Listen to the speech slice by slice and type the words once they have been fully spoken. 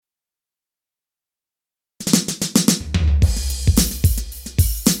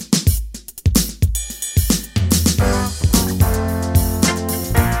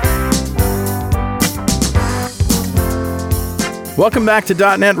Welcome back to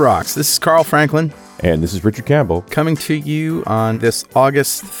 .NET Rocks. This is Carl Franklin. And this is Richard Campbell. Coming to you on this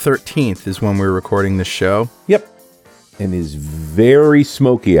August 13th is when we're recording this show. Yep. And it's very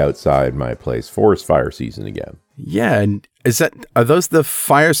smoky outside my place. Forest fire season again. Yeah, and are those the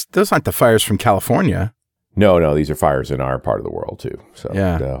fires? Those aren't the fires from California. No, these are fires in our part of the world too. So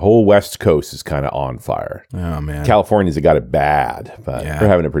yeah. The whole West Coast is kind of on fire. Oh, man. California's got it bad, but they're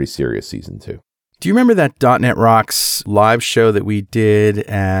having a pretty serious season too. Do you remember that .NET Rocks live show that we did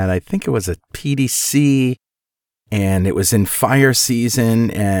at, I think it was a PDC, and it was in fire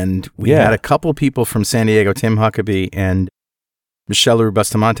season, and we had a couple people from San Diego, Tim Huckabee and Michelle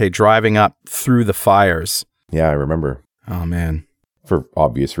Bustamante, driving up through the fires. Yeah, I remember. Oh, man. For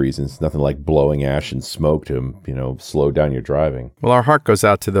obvious reasons. Nothing like blowing ash and smoke to, slow down your driving. Well, our heart goes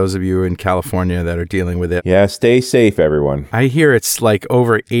out to those of you in California that are dealing with it. Yeah, stay safe, everyone. I hear it's like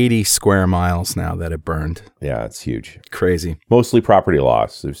over 80 square miles now that it burned. Yeah, it's huge. Crazy. Mostly property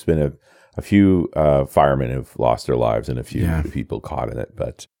loss. There's been a few firemen who've lost their lives and a few people caught in it,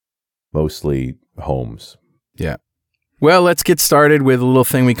 but mostly homes. Yeah. Well, let's get started with a little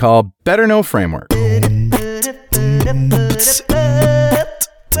thing we call Better Know Framework.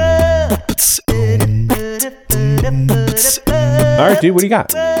 All right, dude, what do you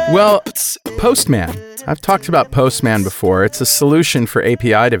got? Well, Postman. I've talked about Postman before. It's a solution for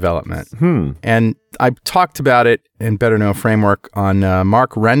API development. And I talked about it in Better Know Framework on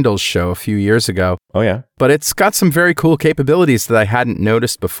Mark Rendell's show a few years ago. Oh, yeah? But it's got some very cool capabilities that I hadn't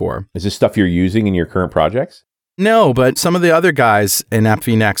noticed before. Is this stuff you're using in your current projects? No, but some of the other guys in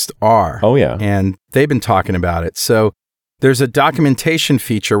AppVNext are. Oh, yeah. And they've been talking about it. So there's a documentation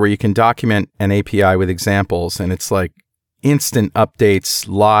feature where you can document an API with examples, and it's like instant updates,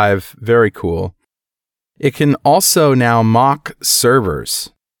 live, very cool. It can also now mock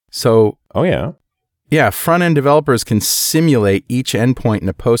servers. So, front-end developers can simulate each endpoint in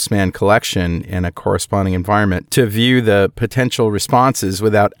a Postman collection in a corresponding environment to view the potential responses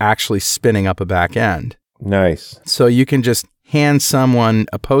without actually spinning up a back end. Nice. So you can just hand someone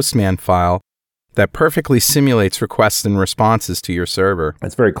a Postman file that perfectly simulates requests and responses to your server.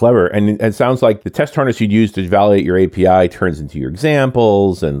 That's very clever. And it sounds like the test harness you'd use to validate your API turns into your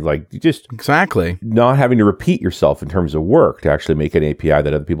examples and just exactly not having to repeat yourself in terms of work to actually make an API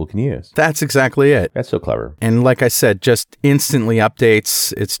that other people can use. That's exactly it. That's so clever. And like I said, just instantly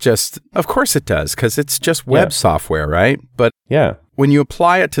updates. It's just, of course it does, because it's just web software, right? But when you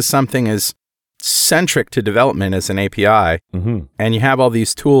apply it to something as centric to development as an API, and you have all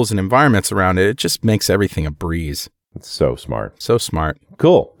these tools and environments around it, it just makes everything a breeze. It's so smart. So smart.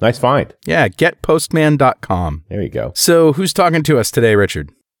 Cool. Nice find. Yeah, getpostman.com. There you go. So who's talking to us today,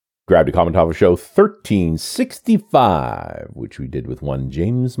 Richard? Grabbed a comment off of show 1365, which we did with one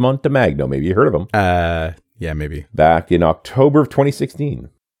James Montemagno. Maybe you heard of him. Yeah, maybe. Back in October of 2016.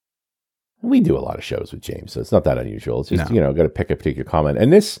 We do a lot of shows with James, so it's not that unusual. It's just, got to pick a particular comment.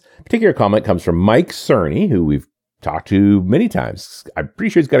 And this particular comment comes from Mike Cerny, who we've talked to many times. I'm pretty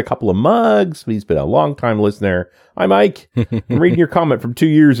sure he's got a couple of mugs. He's been a long-time listener. Hi, Mike. I'm reading your comment from 2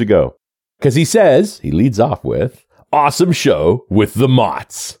 years ago. Because he says, he leads off with, awesome show with the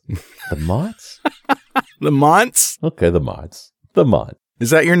Mots. The Mots? The Mots? Okay, the Mots. The Mots. Is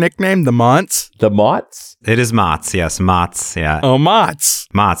that your nickname, the Mots? The Mots? It is Mots, yes. Mots, yeah. Oh, Mots.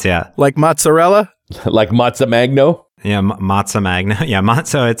 Mots, yeah. Like mozzarella? Like Montemagno? Yeah, Montemagno. Yeah,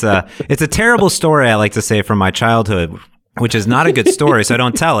 so it's a terrible story, I like to say, from my childhood, which is not a good story, so I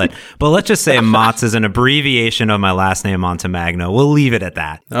don't tell it. But let's just say Mots is an abbreviation of my last name, Montemagno. We'll leave it at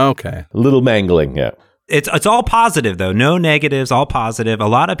that. Okay. A little mangling, yeah. It's all positive, though. No negatives, all positive. A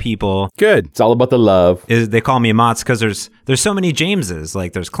lot of people... Good. It's all about the love. They call me Mots because there's so many Jameses.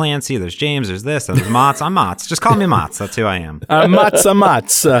 Like, there's Clancy, there's James, there's this, and there's Mots. I'm Mots. Just call me Mots. That's who I am. Mots.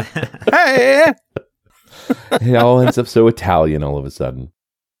 Hey! It all ends up so Italian all of a sudden.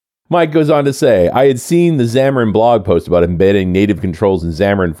 Mike goes on to say, I had seen the Xamarin blog post about embedding native controls in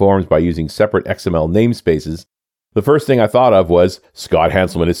Xamarin forms by using separate XML namespaces. The first thing I thought of was Scott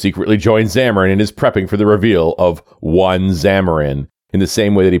Hanselman has secretly joined Xamarin and is prepping for the reveal of one Xamarin in the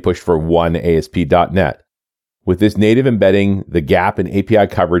same way that he pushed for one ASP.NET. With this native embedding, the gap in API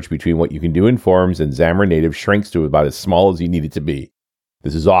coverage between what you can do in Forms and Xamarin Native shrinks to about as small as you need it to be.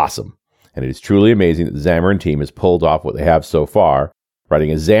 This is awesome, and it is truly amazing that the Xamarin team has pulled off what they have so far.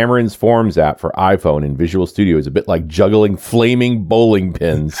 Writing a Xamarin's Forms app for iPhone in Visual Studio is a bit like juggling flaming bowling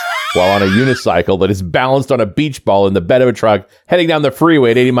pins while on a unicycle that is balanced on a beach ball in the bed of a truck heading down the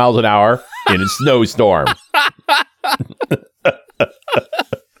freeway at 80 miles an hour in a snowstorm.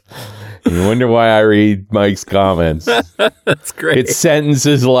 You wonder why I read Mike's comments. That's great. It's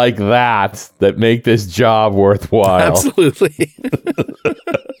sentences like that make this job worthwhile. Absolutely.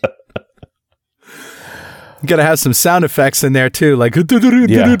 You got to have some sound effects in there too, like like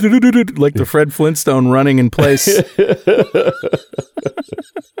the Fred Flintstone running in place.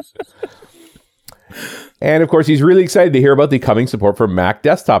 And of course, he's really excited to hear about the coming support for Mac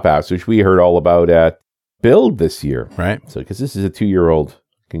desktop apps, which we heard all about at Build this year. Right. So, because this is a 2-year-old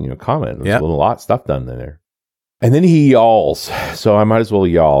comment. There's Yep. a lot of stuff done there. And then he yawls. So I might as well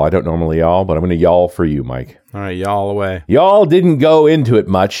yawl. I don't normally yawl, but I'm going to yawl for you, Mike. All right, y'all away. Y'all didn't go into it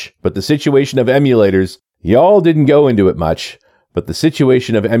much, but the situation of emulators,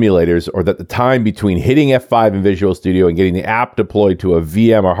 or that the time between hitting F5 in Visual Studio and getting the app deployed to a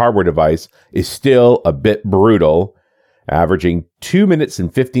VM or hardware device is still a bit brutal, averaging 2 minutes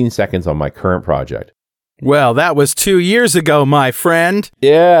and 15 seconds on my current project. Well, that was 2 years ago, my friend.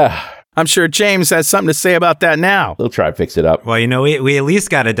 Yeah. I'm sure James has something to say about that now. We'll try to fix it up. Well, we at least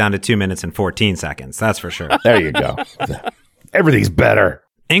got it down to 2 minutes and 14 seconds. That's for sure. There you go. Everything's better.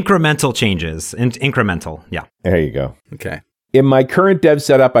 Incremental changes. Incremental. Yeah. There you go. Okay. In my current dev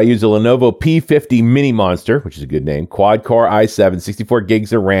setup, I use a Lenovo P50 Mini Monster, which is a good name, quad-core i7, 64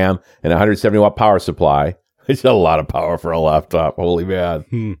 gigs of RAM, and 170-watt power supply. It's a lot of power for a laptop. Holy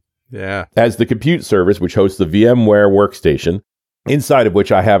man. Yeah. As the compute service, which hosts the VMware workstation, inside of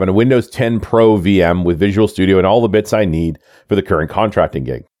which I have a Windows 10 Pro VM with Visual Studio and all the bits I need for the current contracting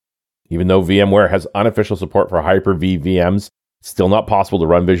gig. Even though VMware has unofficial support for Hyper-V VMs, it's still not possible to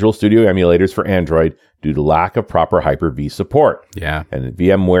run Visual Studio emulators for Android due to lack of proper Hyper-V support. Yeah. And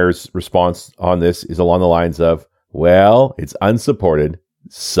VMware's response on this is along the lines of, well, it's unsupported.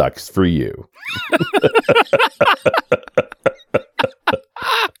 Sucks for you.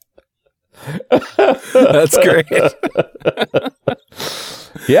 That's great.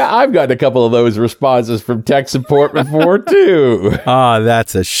 Yeah, I've gotten a couple of those responses from tech support before, too.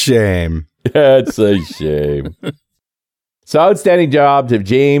 That's a shame. That's a shame. So outstanding job to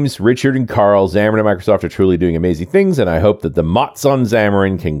James, Richard, and Carl. Xamarin and Microsoft are truly doing amazing things, and I hope that the Mott's on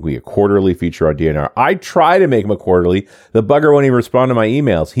Xamarin can be a quarterly feature on DNR. I try to make him a quarterly. The bugger won't even respond to my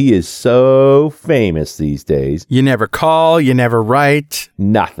emails. He is so famous these days. You never call, you never write.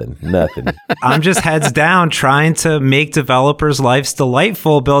 Nothing. I'm just heads down trying to make developers' lives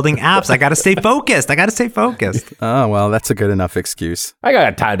delightful building apps. I got to stay focused. Oh, well, that's a good enough excuse. I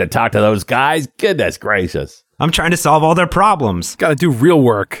got time to talk to those guys. Goodness gracious. I'm trying to solve all their problems. Got to do real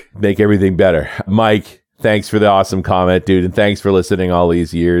work. Make everything better. Mike, thanks for the awesome comment, dude, and thanks for listening all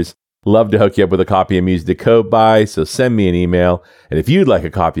these years. Love to hook you up with a copy of Music to Code By, so send me an email. And if you'd like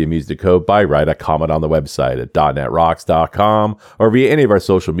a copy of Music to Code By, write a comment on the website at .netrocks.com or via any of our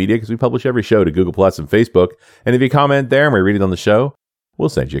social media, because we publish every show to Google Plus and Facebook. And if you comment there and we read it on the show, we'll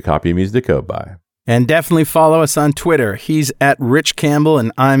send you a copy of Music to Code By. And definitely follow us on Twitter. He's at Rich Campbell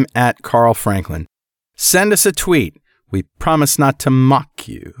and I'm at Carl Franklin. Send us a tweet. We promise not to mock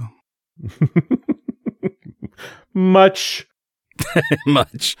you. Much.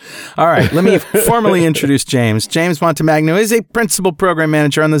 All right, let me formally introduce James. James Montemagno is a principal program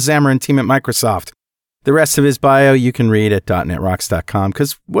manager on the Xamarin team at Microsoft. The rest of his bio you can read at .netrocks.com,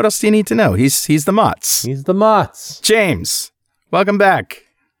 because what else do you need to know? He's the Motts. He's the Motts. James, welcome back.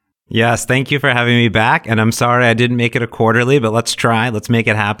 Yes, thank you for having me back. And I'm sorry I didn't make it a quarterly, but let's try. Let's make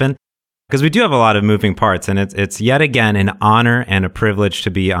it happen. Because we do have a lot of moving parts, and it's yet again an honor and a privilege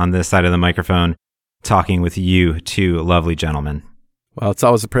to be on this side of the microphone talking with you two lovely gentlemen. Well, it's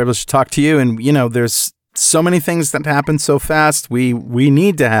always a privilege to talk to you, and there's so many things that happen so fast, we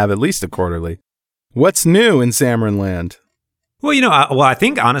need to have at least a quarterly. What's new in Xamarin Land? Well, I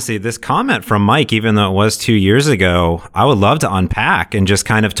think honestly, this comment from Mike, even though it was 2 years ago, I would love to unpack and just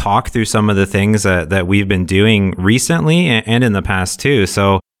kind of talk through some of the things that we've been doing recently and in the past too.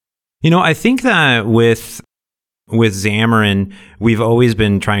 So, I think that with Xamarin, we've always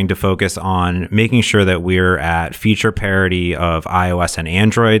been trying to focus on making sure that we're at feature parity of iOS and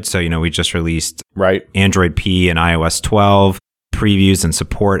Android. So, we just released Android P and iOS 12 previews and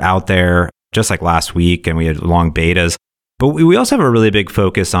support out there just like last week, and we had long betas. But we also have a really big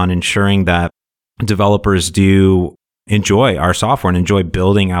focus on ensuring that developers do enjoy our software and enjoy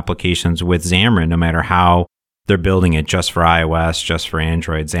building applications with Xamarin, no matter how they're building it, just for iOS, just for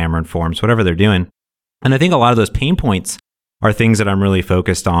Android, Xamarin Forms, whatever they're doing. And I think a lot of those pain points are things that I'm really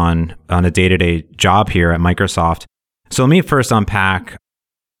focused on a day-to-day job here at Microsoft. So let me first unpack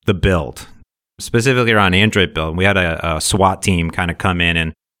the build, specifically around Android build. We had a SWAT team kind of come in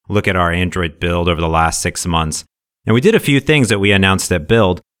and look at our Android build over the last 6 months. And we did a few things that we announced at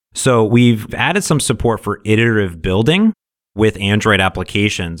build. So we've added some support for iterative building. with Android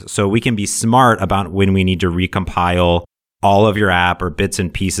applications. So we can be smart about when we need to recompile all of your app or bits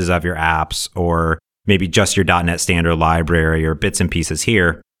and pieces of your apps, or maybe just your .NET Standard library or bits and pieces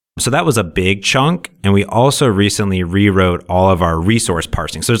here. So that was a big chunk. And we also recently rewrote all of our resource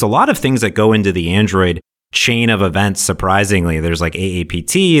parsing. So there's a lot of things that go into the Android chain of events, surprisingly. There's like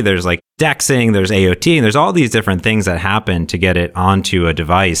AAPT, there's like dexing, there's AOT, and there's all these different things that happen to get it onto a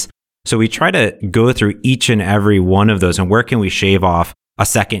device. So we try to go through each and every one of those and where can we shave off a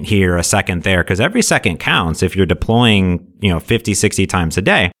second here, a second there, because every second counts if you're deploying, 50, 60 times a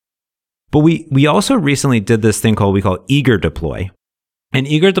day. But we also recently did this thing we call eager deploy. And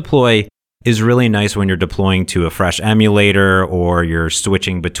eager deploy is really nice when you're deploying to a fresh emulator or you're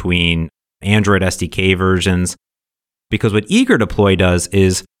switching between Android SDK versions. Because what eager deploy does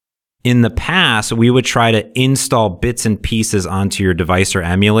is, in the past, we would try to install bits and pieces onto your device or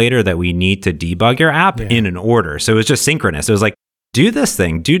emulator that we need to debug your app in an order. So it was just synchronous. It was like, do this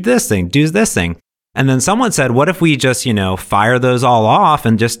thing, do this thing, do this thing. And then someone said, what if we just, fire those all off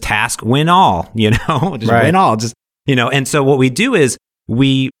and just task win all, win all, and so what we do is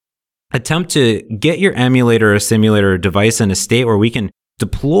we attempt to get your emulator or simulator or device in a state where we can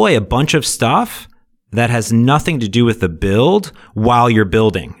deploy a bunch of stuff that has nothing to do with the build while you're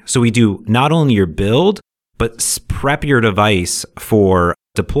building. So we do not only your build, but prep your device for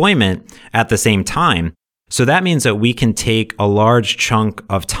deployment at the same time. So that means that we can take a large chunk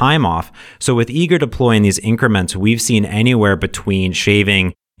of time off. So with eager deploy in these increments, we've seen anywhere between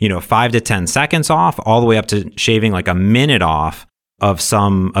shaving, 5 to 10 seconds off, all the way up to shaving like a minute off of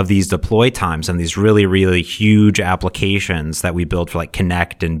some of these deploy times and these really, really huge applications that we build for like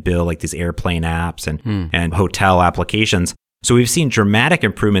Connect and build like these airplane apps and hotel applications. So we've seen dramatic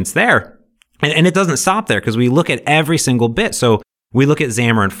improvements there. And it doesn't stop there because we look at every single bit. So we look at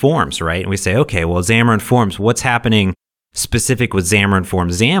Xamarin Forms, right? And we say, okay, well, Xamarin Forms, what's happening specific with Xamarin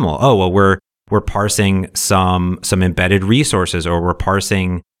Forms XAML? Oh, well, we're parsing some embedded resources, or we're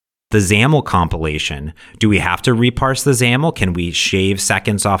parsing the XAML compilation. Do we have to reparse the XAML? Can we shave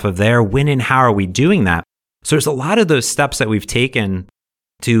seconds off of there? When and how are we doing that? So there's a lot of those steps that we've taken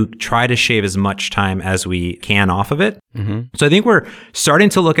to try to shave as much time as we can off of it. Mm-hmm. So I think we're starting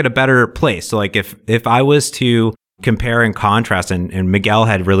to look at a better place. So like if I was to compare and contrast, and Miguel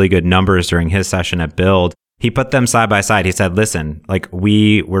had really good numbers during his session at Build, he put them side by side. He said, listen, like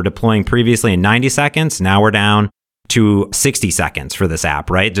we were deploying previously in 90 seconds. Now we're down to 60 seconds for this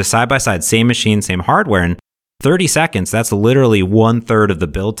app, right? Just side by side, same machine, same hardware. And 30 seconds, that's literally 1/3 of the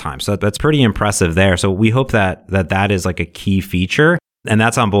build time. So that's pretty impressive there. So we hope that is like a key feature. And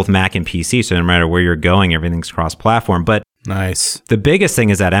that's on both Mac and PC. So no matter where you're going, everything's cross-platform. But nice. The biggest thing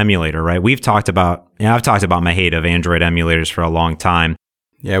is that emulator, right? I've talked about my hate of Android emulators for a long time.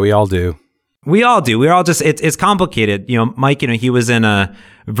 Yeah, we all do. We all do. We're all just, it's complicated. Mike, he was in a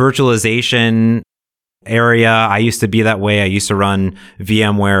virtualization area. I used to be that way. I used to run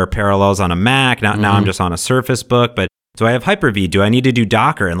VMware Parallels on a Mac. Now I'm just on a Surface Book. But do I have Hyper-V? Do I need to do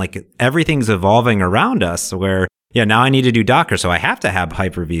Docker? And like everything's evolving around us where, now I need to do Docker. So I have to have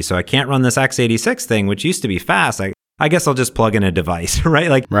Hyper-V. So I can't run this x86 thing, which used to be fast. I guess I'll just plug in a device,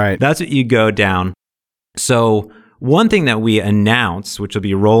 right? Right. That's what you go down. So one thing that we announced, which will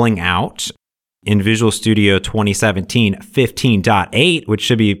be rolling out in Visual Studio 2017 15.8, which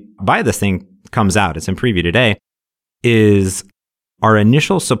should be by this thing comes out, it's in preview today, is our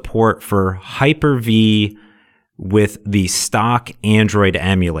initial support for Hyper-V with the stock Android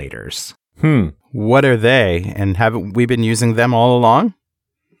emulators. What are they? And haven't we been using them all along?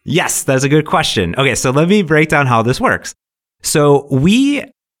 Yes, that's a good question. Okay, so let me break down how this works. So we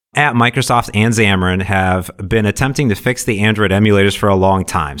at Microsoft and Xamarin have been attempting to fix the Android emulators for a long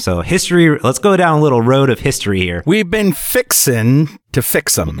time. So history, let's go down a little road of history here. We've been fixing to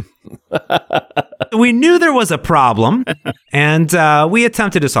fix them. We knew there was a problem, and we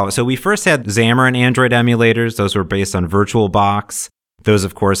attempted to solve it. So we first had Xamarin Android emulators. Those were based on VirtualBox. Those,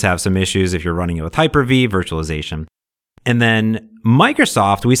 of course, have some issues if you're running it with Hyper-V virtualization. And then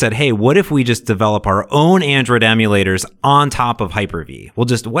Microsoft, we said, hey, what if we just develop our own Android emulators on top of Hyper-V? We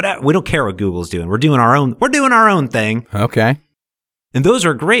don't care what Google's doing. We're doing our own thing. Okay. And those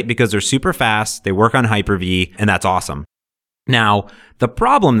are great because they're super fast. They work on Hyper-V, and that's awesome. Now, the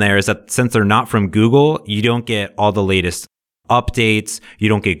problem there is that since they're not from Google, you don't get all the latest updates. You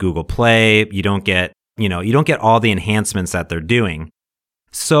don't get Google Play. You don't get all the enhancements that they're doing.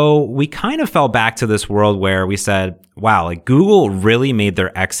 So we kind of fell back to this world where we said, wow, like Google really made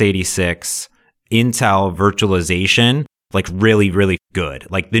their x86 Intel virtualization like really, really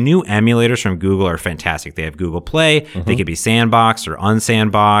good. Like the new emulators from Google are fantastic. They have Google Play. Mm-hmm. They can be sandboxed or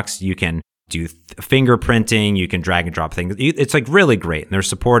unsandboxed. You can do fingerprinting. You can drag and drop things. It's like really great. And they're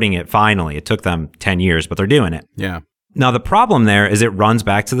supporting it finally. It took them 10 years, but they're doing it. Yeah. Now, the problem there is it runs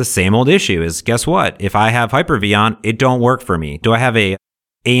back to the same old issue is guess what? If I have Hyper-V on, it don't work for me. Do I have a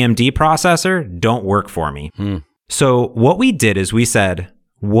AMD processor? Don't work for me. So what we did is we said,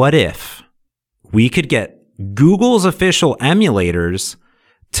 what if we could get Google's official emulators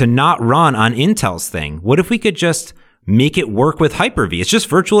to not run on Intel's thing? What if we could just make it work with Hyper-V? It's just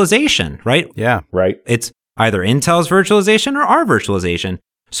virtualization, right? Yeah. Right. It's either Intel's virtualization or our virtualization.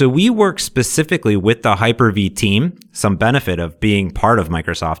 So we work specifically with the Hyper-V team. Some benefit of being part of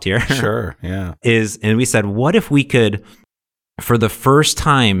Microsoft here. Sure. Yeah. And we said, what if we could, for the first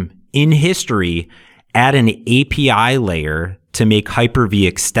time in history, add an API layer to make Hyper-V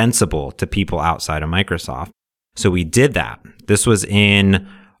extensible to people outside of Microsoft? So we did that. This was in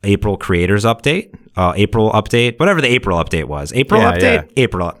April Creators Update, April Update, whatever the April Update was. April,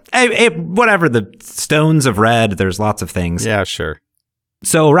 whatever the stones of red. There's lots of things. Yeah, sure.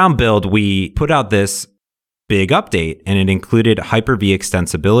 So around build, we put out this big update, and it included Hyper-V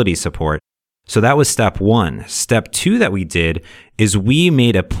extensibility support. So that was step one. Step two that we did is we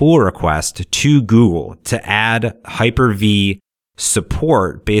made a pull request to Google to add Hyper-V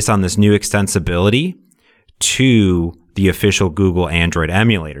support based on this new extensibility to the official Google Android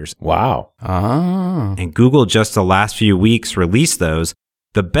emulators. Wow. Ah. And Google just the last few weeks released those.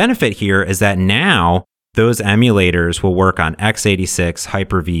 The benefit here is that now those emulators will work on x86,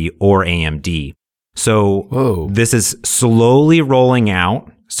 Hyper-V, or AMD. So this is slowly rolling out.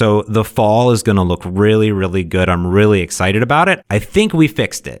 So the fall is going to look really, really good. I'm really excited about it. I think we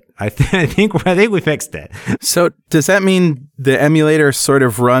fixed it. I think we fixed it. So does that mean the emulator sort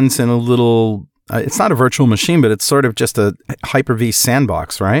of runs in a little... it's not a virtual machine, but it's sort of just a Hyper-V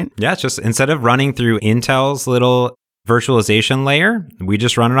sandbox, right? Yeah, it's just instead of running through Intel's little virtualization layer, we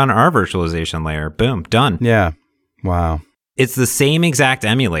just run it on our virtualization layer. Boom, done. Yeah. Wow. It's the same exact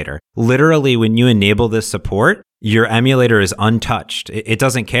emulator. Literally, when you enable this support, your emulator is untouched. It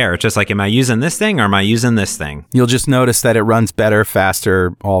doesn't care. It's just like, am I using this thing or am I using this thing? You'll just notice that it runs better,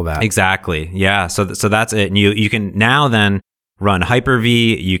 faster, all that. Exactly. Yeah. So that's it. And you can now then run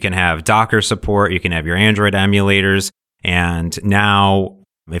Hyper-V. You can have Docker support. You can have your Android emulators. And now,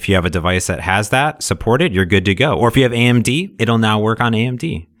 if you have a device that has that supported, you're good to go. Or if you have AMD, it'll now work on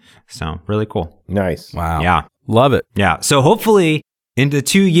AMD. So really cool. Nice. Wow. Yeah. Love it. Yeah. So hopefully in the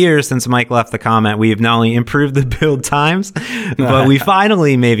 2 years since Mike left the comment, we have not only improved the build times, but we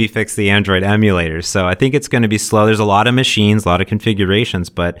finally maybe fixed the Android emulators. So I think it's going to be slow. There's a lot of machines, a lot of configurations,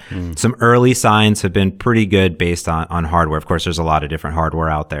 but some early signs have been pretty good based on hardware. Of course, there's a lot of different hardware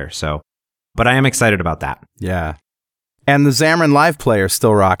out there. So, but I am excited about that. Yeah. And the Xamarin Live Player is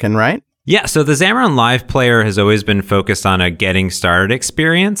still rocking, right? Yeah. So the Xamarin Live Player has always been focused on a getting started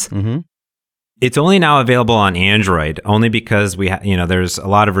experience. Mm-hmm. It's only now available on Android, only because there's a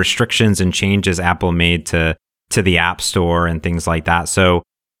lot of restrictions and changes Apple made to the App Store and things like that. So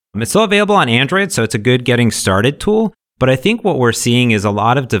it's still available on Android, so it's a good getting started tool. But I think what we're seeing is a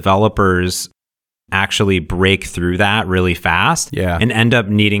lot of developers actually break through that really fast and end up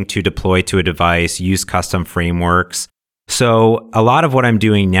needing to deploy to a device, use custom frameworks. So a lot of what I'm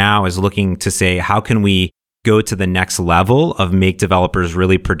doing now is looking to say, how can we go to the next level of make developers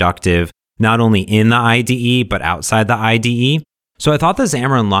really productive, not only in the IDE, but outside the IDE. So I thought the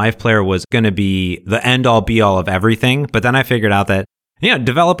Xamarin Live Player was going to be the end-all be-all of everything. But then I figured out that,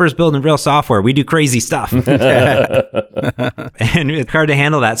 developers building real software, we do crazy stuff. And it's hard to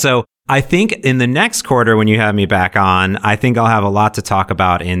handle that. So I think in the next quarter, when you have me back on, I think I'll have a lot to talk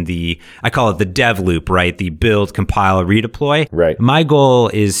about in I call it the dev loop, right? The build, compile, redeploy. Right. My goal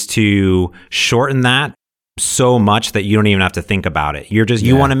is to shorten that so much that you don't even have to think about it.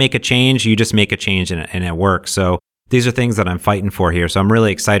 You want to make a change, you just make a change and it works. So these are things that I'm fighting for here. So I'm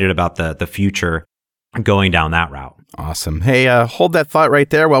really excited about the future going down that route. Awesome. Hey, hold that thought right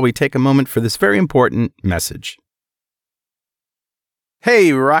there while we take a moment for this very important message. Hey,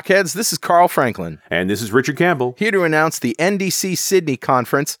 Rockheads, this is Carl Franklin. And this is Richard Campbell. Here to announce the NDC Sydney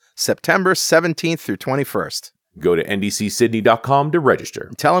Conference, September 17th through 21st. Go to ndcsydney.com to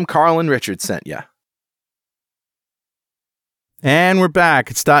register. Tell them Carl and Richard sent you. And we're back.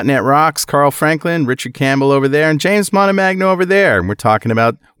 It's .NET Rocks. Carl Franklin, Richard Campbell over there, and James Montemagno over there. And we're talking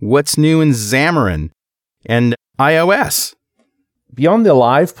about what's new in Xamarin and iOS. Beyond the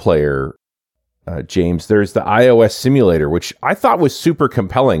Live Player, James, there's the iOS simulator, which I thought was super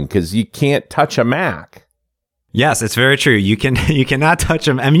compelling because you can't touch a Mac. Yes, it's very true. You cannot touch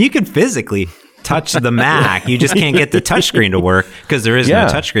them. I mean, you can physically touch the Mac. You just can't get the touchscreen to work because there is no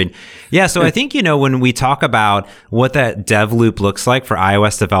touchscreen. Yeah, so I think, when we talk about what that dev loop looks like for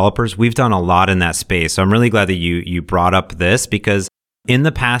iOS developers, we've done a lot in that space. So I'm really glad that you brought up this, because in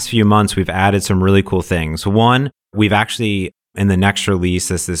the past few months, we've added some really cool things. One, we've actually, in the next release,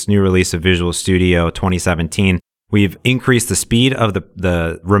 this new release of Visual Studio 2017, we've increased the speed of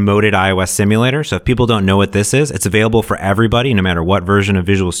the remoted iOS simulator. So if people don't know what this is, it's available for everybody, no matter what version of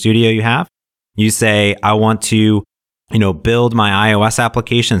Visual Studio you have. You say, I want to, build my iOS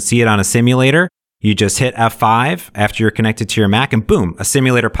application, see it on a simulator. You just hit F5 after you're connected to your Mac, and boom, a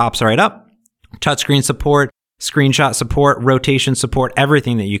simulator pops right up. Touchscreen support, screenshot support, rotation support,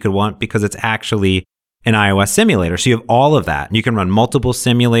 everything that you could want, because it's actually an iOS simulator. So you have all of that. You can run multiple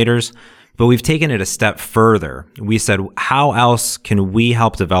simulators, but we've taken it a step further. We said, how else can we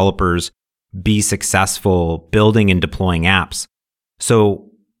help developers be successful building and deploying apps? So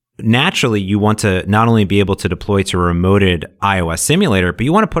naturally, you want to not only be able to deploy to a remoted iOS simulator, but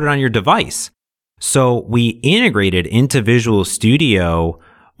you want to put it on your device. So we integrated into Visual Studio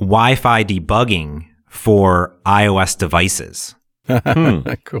Wi-Fi debugging for iOS devices.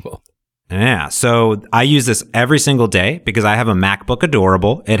 Cool. Yeah. So I use this every single day because I have a MacBook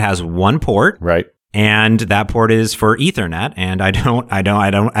Adorable. It has one port. Right. And that port is for Ethernet, and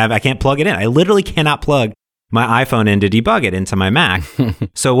I can't plug it in. I literally cannot plug my iPhone in to debug it into my Mac.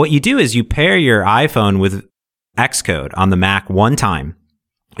 So what you do is you pair your iPhone with Xcode on the Mac one time,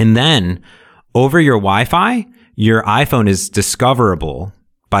 and then over your Wi-Fi, your iPhone is discoverable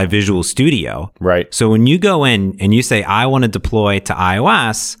by Visual Studio. Right. So when you go in and you say, I want to deploy to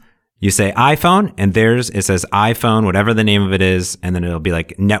iOS, you say iPhone, and it says iPhone, whatever the name of it is, and then it'll be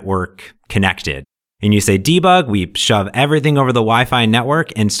like network connected. And you say debug, we shove everything over the Wi-Fi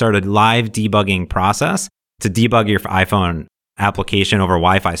network and start a live debugging process to debug your iPhone application over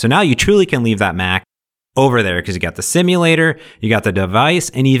Wi-Fi. So now you truly can leave that Mac over there because you got the simulator, you got the device,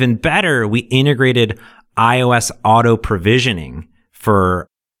 and even better, we integrated iOS auto provisioning for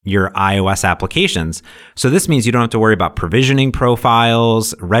your iOS applications. So this means you don't have to worry about provisioning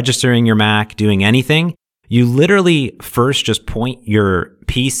profiles, registering your Mac, doing anything. You literally first just point your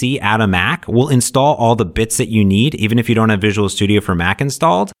PC at a Mac. We'll install all the bits that you need, even if you don't have Visual Studio for Mac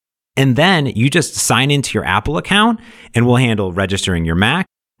installed. And then you just sign into your Apple account, and we'll handle registering your Mac,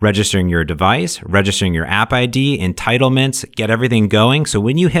 registering your device, registering your app ID, entitlements, get everything going. So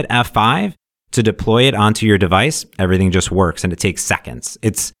when you hit F5 to deploy it onto your device, everything just works, and it takes seconds.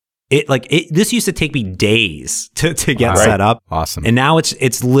 This used to take me days to get set up. Awesome. And now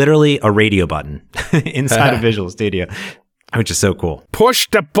it's literally a radio button inside of Visual Studio, which is so cool. Push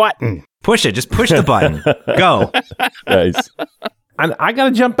the button. Push it. Just push the button. Go. Nice. And I got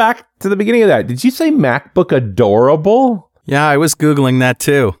to jump back to the beginning of that. Did you say MacBook Adorable? Yeah, I was Googling that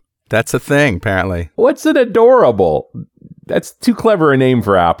too. That's a thing, apparently. What's an Adorable? That's too clever a name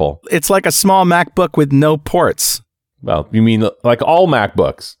for Apple. It's like a small MacBook with no ports. Well, you mean like all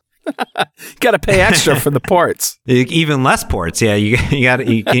MacBooks? Got to pay extra for the ports. Even less ports. Yeah, you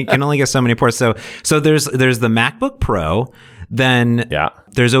can only get so many ports. So there's the MacBook Pro. Then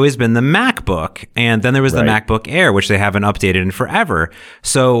there's always been the MacBook, and then there was the MacBook Air, which they haven't updated in forever.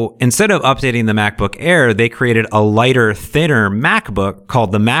 So instead of updating the MacBook Air, they created a lighter, thinner MacBook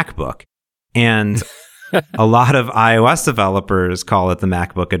called the MacBook. And a lot of iOS developers call it the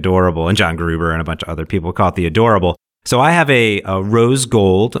MacBook Adorable, and John Gruber and a bunch of other people call it the Adorable. So I have a rose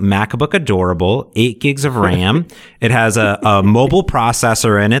gold MacBook Adorable, 8 gigs of RAM. It has a mobile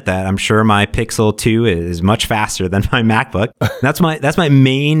processor in it that I'm sure my Pixel 2 is much faster than my MacBook. That's my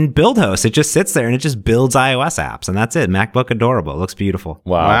main build host. It just sits there and it just builds iOS apps, and that's it. MacBook Adorable. It looks beautiful.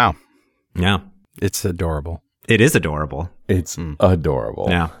 Wow. Yeah. It's adorable. It is adorable. It's adorable.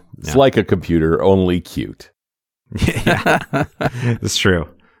 Yeah. It's like a computer, only cute. Yeah. It's true.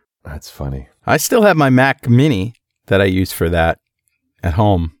 That's funny. I still have my Mac Mini that I use for that at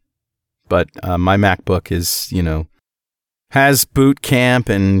home. But my MacBook is, has Boot Camp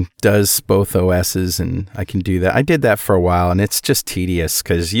and does both OSs, and I can do that. I did that for a while, and it's just tedious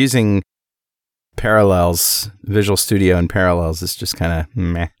because using Parallels, Visual Studio and Parallels is just kind of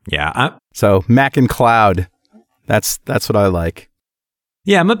meh. Yeah. So Mac and Cloud, that's what I like.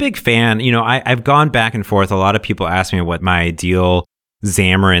 Yeah, I'm a big fan. I've gone back and forth. A lot of people ask me what my ideal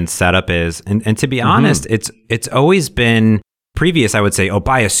Xamarin setup is. And to be honest, it's always been previous. I would say,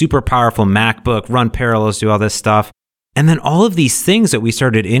 buy a super powerful MacBook, run Parallels, do all this stuff. And then all of these things that we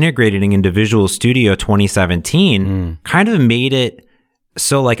started integrating into Visual Studio 2017 kind of made it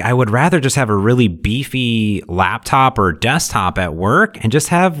So like I would rather just have a really beefy laptop or desktop at work and just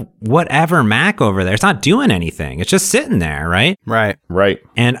have whatever Mac over there. It's not doing anything. It's just sitting there, right? Right. Right.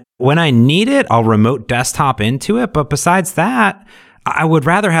 And when I need it, I'll remote desktop into it. But besides that, I would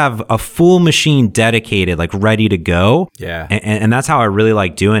rather have a full machine dedicated, like ready to go. Yeah. And that's how I really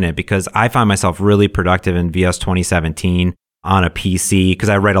like doing it, because I find myself really productive in VS 2017 on a PC because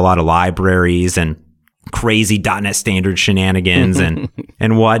I write a lot of libraries and crazy .NET standard shenanigans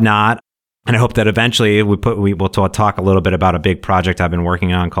and whatnot. And I hope that eventually we'll talk a little bit about a big project I've been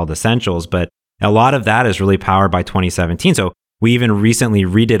working on called Essentials, but a lot of that is really powered by 2017. So we even recently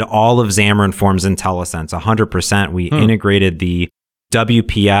redid all of Xamarin Forms IntelliSense 100%. We integrated the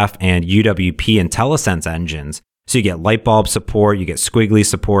WPF and UWP IntelliSense engines. So you get lightbulb support, you get squiggly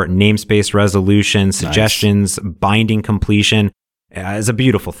support, namespace resolution, suggestions, binding completion. It's a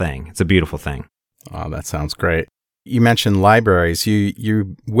beautiful thing. It's a beautiful thing. Oh, that sounds great. You mentioned libraries. You're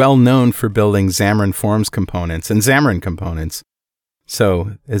well known for building Xamarin Forms components and Xamarin components.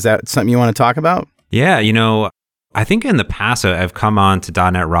 So is that something you want to talk about? Yeah, I think in the past I've come on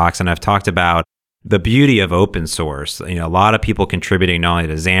to .NET Rocks and I've talked about the beauty of open source. A lot of people contributing not only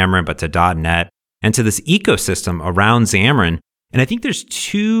to Xamarin, but to .NET and to this ecosystem around Xamarin. And I think there's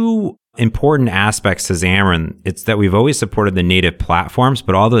two important aspects to Xamarin. It's that we've always supported the native platforms,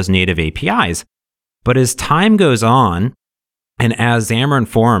 but all those native APIs. But as time goes on, and as Xamarin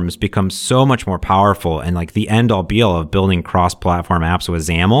Forms becomes so much more powerful and like the end-all be-all of building cross-platform apps with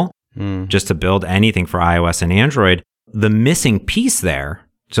XAML, just to build anything for iOS and Android, the missing piece there,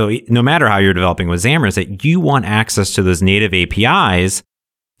 so no matter how you're developing with Xamarin, is that you want access to those native APIs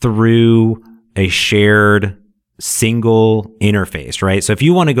through a shared single interface, right? So if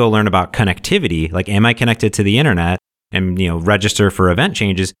you want to go learn about connectivity, like am I connected to the internet and register for event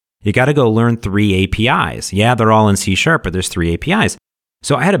changes, you got to go learn 3 APIs. Yeah, they're all in C#, but there's 3 APIs.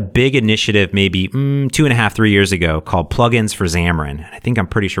 So I had a big initiative maybe 2.5, 3 years ago called Plugins for Xamarin. I'm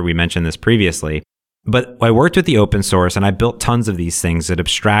pretty sure we mentioned this previously. But I worked with the open source and I built tons of these things that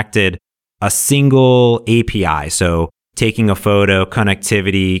abstracted a single API. So taking a photo,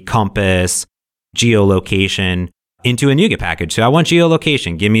 connectivity, compass, geolocation into a NuGet package. So I want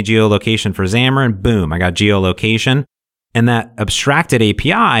geolocation. Give me geolocation for Xamarin. Boom, I got geolocation. And that abstracted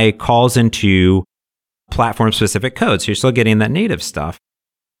API calls into platform-specific code. So you're still getting that native stuff.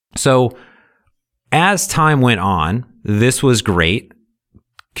 So as time went on, this was great.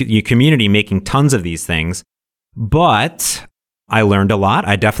 Your community making tons of these things. But I learned a lot.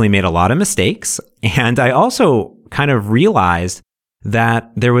 I definitely made a lot of mistakes. And I also kind of realized that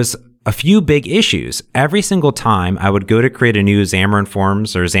there was a few big issues. Every single time I would go to create a new Xamarin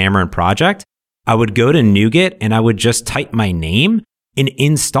Forms or Xamarin project, I would go to NuGet and I would just type my name and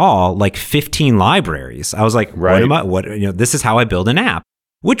install like 15 libraries. I was like, this is how I build an app,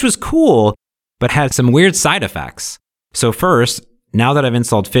 which was cool, but had some weird side effects. So first, now that I've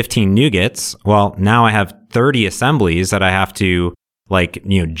installed 15 NuGets, well, now I have 30 assemblies that I have to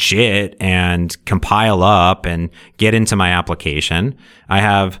JIT and compile up and get into my application. I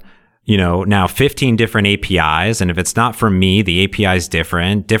have now 15 different APIs. And if it's not from me, the API is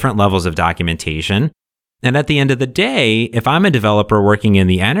different levels of documentation. And at the end of the day, if I'm a developer working in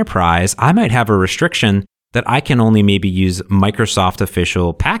the enterprise, I might have a restriction that I can only maybe use Microsoft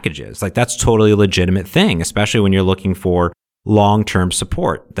official packages. Like that's totally a legitimate thing, especially when you're looking for long-term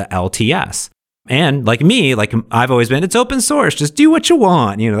support, the LTS. And like me, like I've always been, it's open source. Just do what you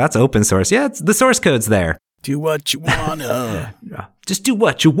want. That's open source. Yeah, the source code's there. Do what you wanna. Just do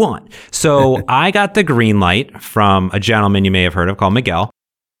what you want. So I got the green light from a gentleman you may have heard of called Miguel.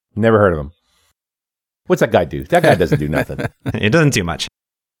 Never heard of him. What's that guy do? That guy doesn't do nothing. It doesn't do much.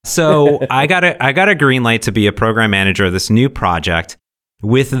 So I got a green light to be a program manager of this new project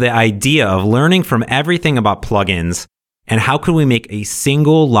with the idea of learning from everything about plugins and how could we make a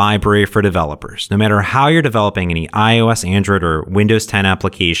single library for developers, no matter how you're developing any iOS, Android, or Windows 10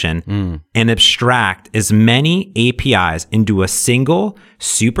 application, and abstract as many APIs into a single,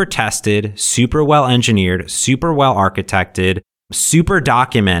 super tested, super well engineered, super well architected, super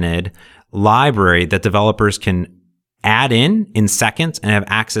documented library that developers can add in seconds and have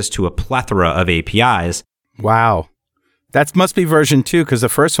access to a plethora of APIs. Wow. That must be version 2 because the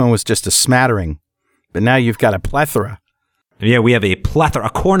first one was just a smattering, but now you've got a plethora. Yeah, we have a plethora, a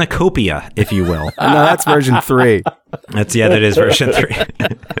cornucopia, if you will. No, that's version 3. That is version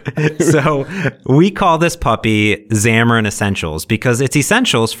 3. So we call this puppy Xamarin Essentials because it's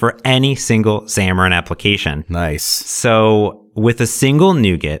essentials for any single Xamarin application. Nice. So with a single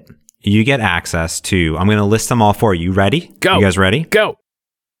NuGet, you get access to, I'm going to list them all for you. Ready? Go. You guys ready? Go.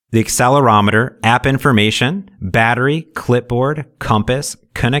 the accelerometer, app information, battery, clipboard, compass,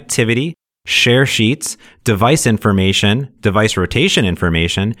 connectivity, share sheets, device information, device rotation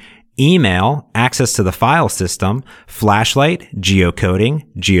information, email, access to the file system, flashlight, geocoding,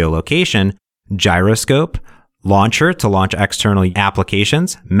 geolocation, gyroscope, launcher to launch external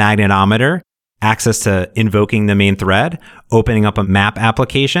applications, magnetometer, access to invoking the main thread, opening up a map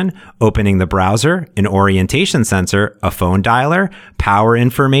application, opening the browser, an orientation sensor, a phone dialer, power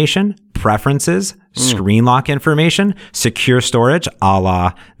information, preferences, screen lock information, secure storage, a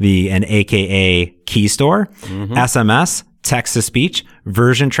la an AKA key store, SMS, text to speech,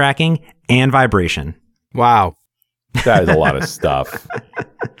 version tracking, and vibration. Wow. That is a lot of stuff.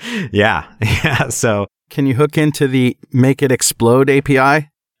 Yeah. So Can you hook into the Make It Explode API?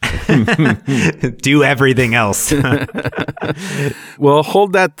 do everything else. Well,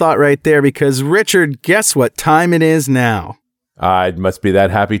 hold that thought right there because, Richard, guess what time it is now? It must be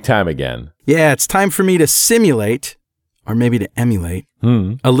that happy time again. Yeah, it's time for me to simulate, or maybe to emulate,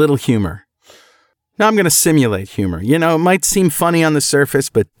 a little humor. Now I'm going to simulate humor. You know, it might seem funny on the surface,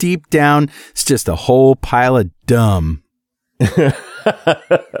 but deep down, it's just a whole pile of dumb.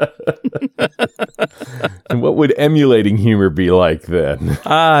 And what would emulating humor be like then?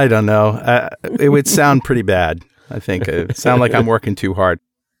 I don't know. It would sound pretty bad, I think. It would sound like I'm working too hard.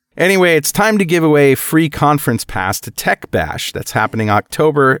 Anyway, it's time to give away a free conference pass to Tech Bash that's happening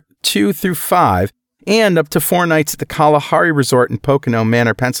October 2 through 5 and up to 4 nights at the Kalahari Resort in Pocono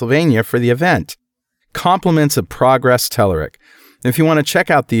Manor, Pennsylvania for the event. Compliments of Progress Telerik. If you want to check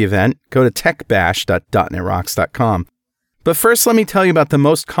out the event, go to techbash.netrocks.com. But first, let me tell you about the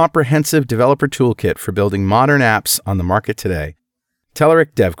most comprehensive developer toolkit for building modern apps on the market today,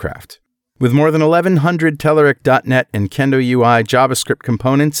 Telerik DevCraft. With more than 1,100 Telerik.NET and Kendo UI JavaScript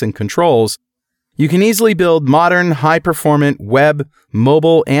components and controls, you can easily build modern, high-performant web,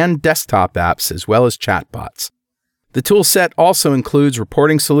 mobile, and desktop apps, as well as chatbots. The toolset also includes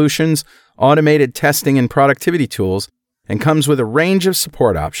reporting solutions, automated testing and productivity tools, and comes with a range of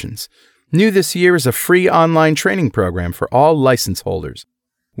support options. New this year is a free online training program for all license holders.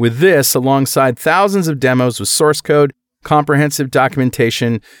 With this, alongside thousands of demos with source code, comprehensive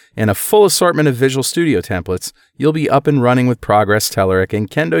documentation, and a full assortment of Visual Studio templates, you'll be up and running with Progress Telerik and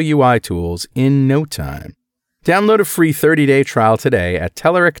Kendo UI tools in no time. Download a free 30-day trial today at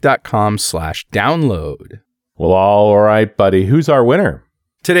telerik.com/download. Well, all right, buddy. Who's our winner?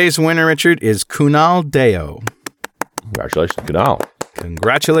 Today's winner, Richard, is Kunal Deo. Congratulations, Kunal.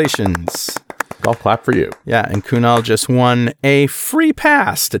 Congratulations. I'll clap for you. Yeah, and Kunal just won a free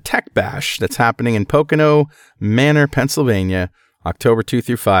pass to Tech Bash that's happening in Pocono Manor, Pennsylvania, October 2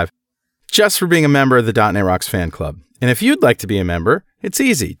 through 5, just for being a member of the .NET Rocks fan club. And if you'd like to be a member, it's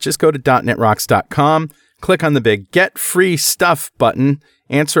easy. Just go to .NETRocks.com, click on the big Get Free Stuff button,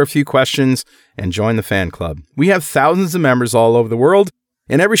 answer a few questions, and join the fan club. We have thousands of members all over the world,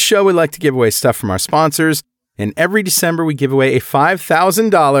 and every show we like to give away stuff from our sponsors. And every December, we give away a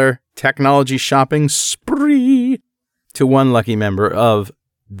 $5,000 technology shopping spree to one lucky member of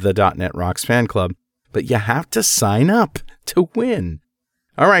the .NET Rocks fan club. But you have to sign up to win.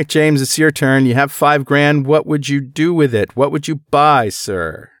 All right, James, it's your turn. You have $5,000. What would you do with it? What would you buy,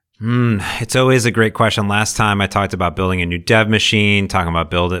 sir? It's always a great question. Last time I talked about building a new dev machine, talking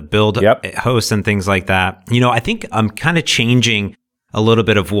about build hosts and things like that. You know, I think I'm kind of changing a little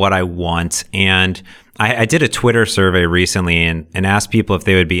bit of what I want. And I did a Twitter survey recently and asked people if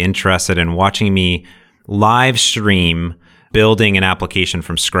they would be interested in watching me live stream building an application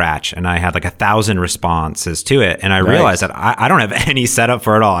from scratch. And I had like 1,000 responses to it. And I realized that I don't have any setup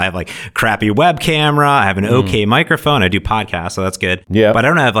for it all. I have like crappy web camera. I have an okay microphone. I do podcasts, so that's good. Yeah. But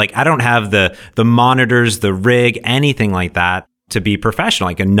I don't have the monitors, the rig, anything like that to be professional,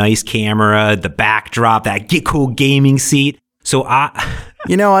 like a nice camera, the backdrop, that cool gaming seat. So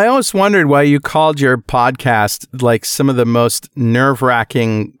You know, I always wondered why you called your podcast like some of the most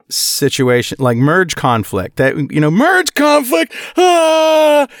nerve-wracking situation, like merge conflict. That, you know, merge conflict.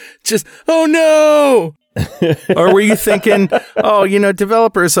 Just, oh no. Or were you thinking, oh, you know,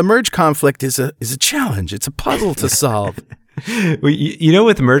 developers, a merge conflict is a challenge. It's a puzzle to solve. You know,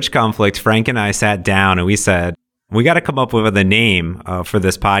 with merge conflict, Frank and I sat down and we said, we got to come up with a name for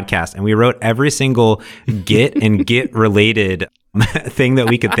this podcast. And we wrote every single Git and Git related thing that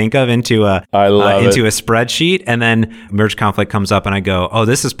we could think of into a spreadsheet. And then merge conflict comes up and I go, oh,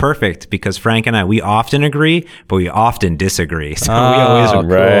 this is perfect because Frank and I, we often agree, but we often disagree. So we always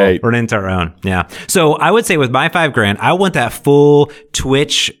run into our own. Yeah. So I would say with my $5,000, I want that full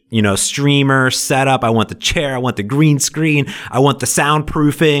Twitch, you know, streamer setup. I want the chair. I want the green screen. I want the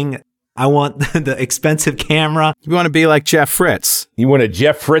soundproofing. I want the expensive camera. You want to be like Jeff Fritz. You want to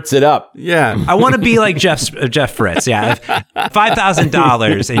Jeff Fritz it up. Yeah. I want to be like Jeff Fritz. Yeah.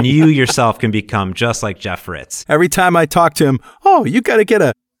 $5,000 and you yourself can become just like Jeff Fritz. Every time I talk to him, oh, you got to get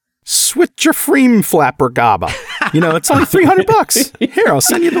a Switcher Frame Flapper Gaba. It's only $300. Here, I'll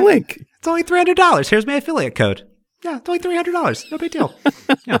send you the link. It's only $300. Here's my affiliate code. Yeah, it's only $300. No big deal.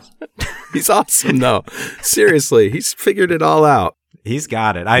 Yeah. He's awesome, though. Seriously, he's figured it all out. He's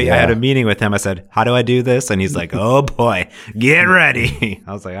got it. I had a meeting with him. I said, how do I do this? And he's like, oh boy, get ready.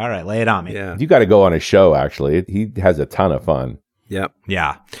 I was like, all right, lay it on me. Yeah. You got to go on his show, actually. He has a ton of fun. Yep.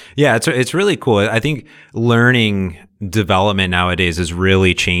 Yeah. Yeah. It's really cool. I think learning development nowadays is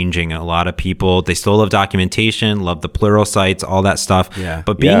really changing. A lot of people, they still love documentation, love the plural sites, all that stuff. Yeah.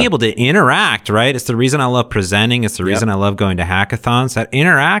 But being able to interact, right? It's the reason I love presenting. It's the reason I love going to hackathons. That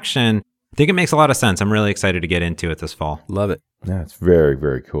interaction, I think it makes a lot of sense. I'm really excited to get into it this fall. Love it. Yeah, it's very,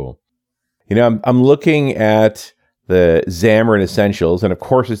 very cool. I'm looking at the Xamarin Essentials, and of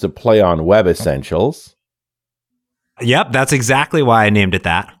course it's a play on Web Essentials. Yep, that's exactly why I named it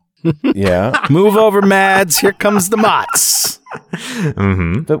that. Yeah. Move over, Mads. Here comes the Mots.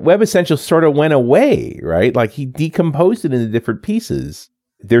 Mm-hmm. But Web Essentials sort of went away, right? Like he decomposed it into different pieces.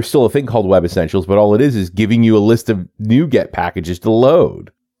 There's still a thing called Web Essentials, but all it is giving you a list of NuGet packages to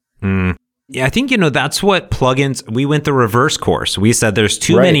load. Yeah, I think, that's what plugins, we went the reverse course. We said there's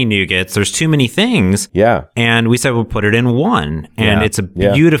too many NuGets, there's too many things. Yeah. And we said we'll put it in one. And it's a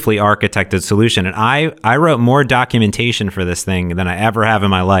beautifully architected solution. And I wrote more documentation for this thing than I ever have in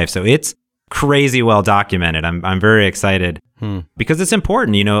my life. So it's crazy well documented. I'm very excited because it's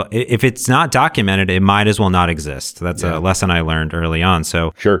important. If it's not documented, it might as well not exist. That's a lesson I learned early on.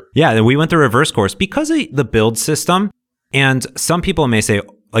 So sure. Yeah, we went the reverse course because of the build system. And some people may say,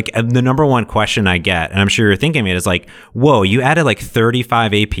 like the number one question I get, and I'm sure you're thinking it, is like, whoa, you added like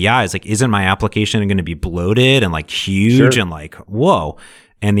 35 APIs. Like, isn't my application going to be bloated and like huge and like, whoa?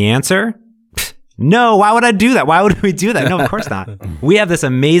 And the answer, no, why would I do that? Why would we do that? No, of course not. We have this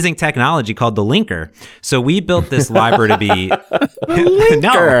amazing technology called the linker. So we built this library to be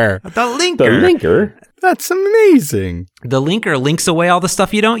linker. The linker. The linker. That's amazing. The linker links away all the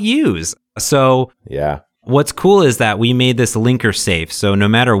stuff you don't use. So yeah. What's cool is that we made this linker safe. So no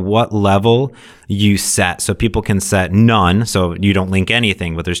matter what level you set, so people can set none, so you don't link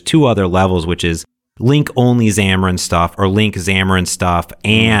anything, but there's two other levels, which is link only Xamarin stuff or link Xamarin stuff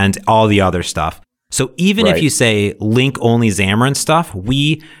and all the other stuff. So even if you say link only Xamarin stuff,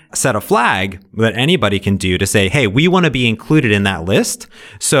 we set a flag that anybody can do to say, hey, we want to be included in that list.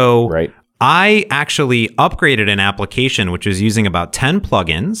 So I actually upgraded an application which was using about 10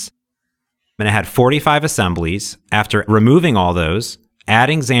 plugins. And it had 45 assemblies. After removing all those,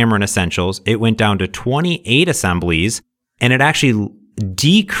 adding Xamarin Essentials, it went down to 28 assemblies, and it actually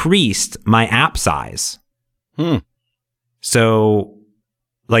decreased my app size. So,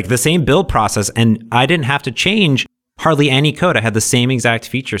 like the same build process, and I didn't have to change hardly any code. I had the same exact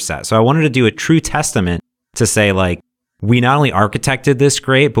feature set. So I wanted to do a true testament to say, like, we not only architected this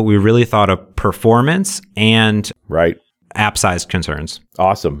great, but we really thought of performance and app size concerns.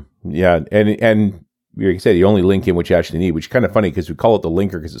 Awesome. Yeah, and like you said, you only link in what you actually need, which is kind of funny because we call it the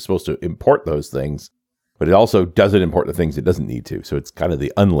linker because it's supposed to import those things, but it also doesn't import the things it doesn't need to. So it's kind of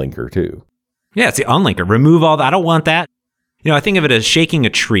the unlinker too. Yeah, it's the unlinker. Remove all that. I don't want that. I think of it as shaking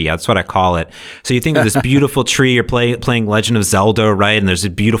a tree. That's what I call it. So you think of this beautiful tree. You're playing Legend of Zelda, right? And there's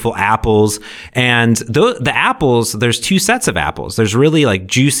beautiful apples. And the apples, there's two sets of apples. There's really like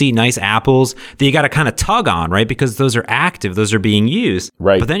juicy, nice apples that you got to kind of tug on, right? Because those are active. Those are being used.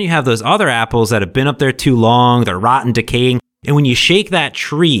 Right. But then you have those other apples that have been up there too long. They're rotten, decaying. And when you shake that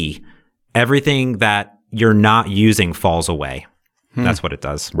tree, everything that you're not using falls away. That's what it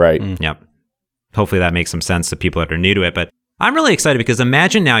does. Right. Yep. Hopefully that makes some sense to people that are new to it. But I'm really excited because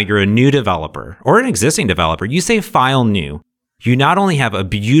imagine now you're a new developer or an existing developer. You say file new. You not only have a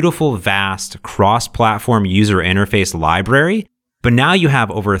beautiful, vast cross-platform user interface library, but now you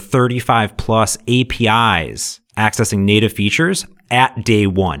have over 35 plus APIs accessing native features at day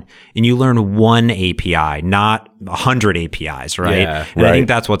one. And you learn one API, not 100 APIs, right? Yeah, and I think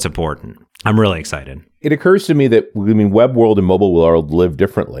that's what's important. I'm really excited. It occurs to me that, web world and mobile world live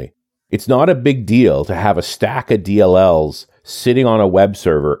differently. It's not a big deal to have a stack of DLLs sitting on a web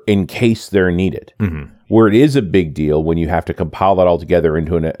server in case they're needed. Where it is a big deal when you have to compile that all together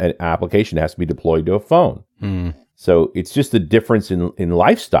into an application that has to be deployed to a phone. So it's just a difference in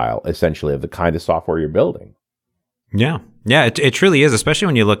lifestyle, essentially, of the kind of software you're building. Yeah. Yeah, it truly is, especially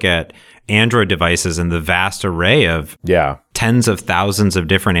when you look at Android devices and the vast array of tens of thousands of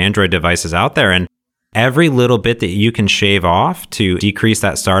different Android devices out there. And every little bit that you can shave off to decrease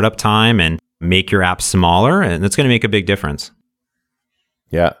that startup time and make your app smaller, and it's going to make a big difference.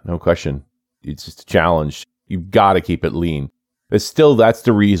 Yeah, no question. It's just a challenge. You've got to keep it lean. But still, that's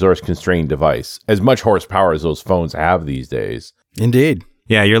the resource-constrained device. As much horsepower as those phones have these days. Indeed.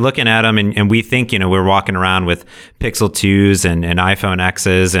 Yeah, you're looking at them and we think, we're walking around with Pixel 2s and iPhone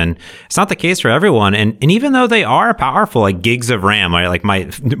Xs, and it's not the case for everyone. And even though they are powerful, like gigs of RAM, right? Like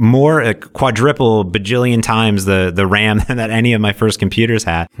my more quadruple bajillion times the RAM that any of my first computers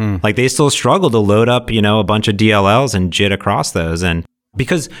had, like they still struggle to load up, a bunch of DLLs and JIT across those. And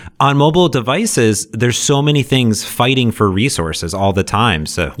because on mobile devices, there's so many things fighting for resources all the time.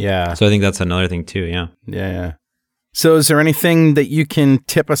 So yeah. So I think that's another thing too. Yeah. Yeah. So is there anything that you can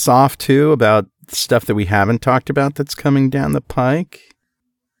tip us off to about stuff that we haven't talked about that's coming down the pike?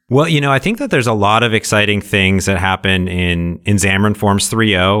 Well, I think that there's a lot of exciting things that happen in Xamarin Forms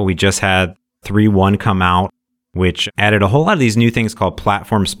 3.0. We just had 3.1 come out, which added a whole lot of these new things called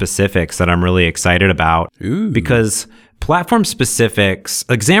platform specifics that I'm really excited about. Ooh. Because platform specifics,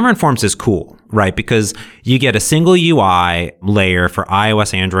 like Xamarin Forms is cool, right? Because you get a single UI layer for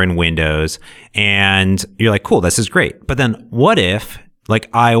iOS, Android, and Windows, and you're like, cool, this is great. But then what if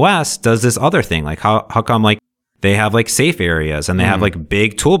like iOS does this other thing? Like how come like they have like safe areas and they have like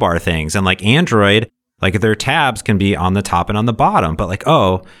big toolbar things, and like Android, like their tabs can be on the top and on the bottom, but like,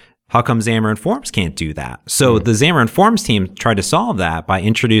 oh, how come Xamarin Forms can't do that? So the Xamarin Forms team tried to solve that by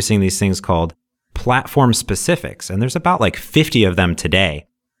introducing these things called platform specifics. And there's about like 50 of them today.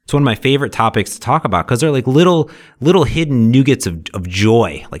 It's one of my favorite topics to talk about because they're like little hidden nuggets of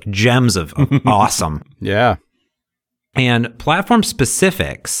joy, like gems of awesome. Yeah. And platform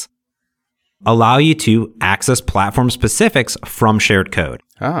specifics allow you to access platform specifics from shared code.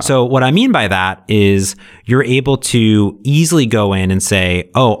 So what I mean by that is you're able to easily go in and say,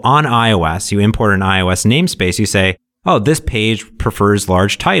 oh, on iOS, you import an iOS namespace, you say, oh, this page prefers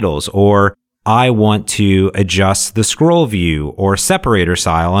large titles, or I want to adjust the scroll view or separator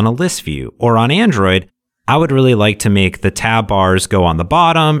style on a list view. Or on Android, I would really like to make the tab bars go on the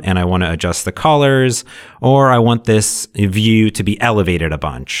bottom and I want to adjust the colors, or I want this view to be elevated a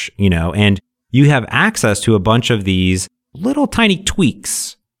bunch, and you have access to a bunch of these little tiny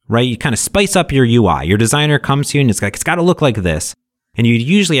tweaks, right? You kind of spice up your UI. Your designer comes to you and it's got to look like this. And you'd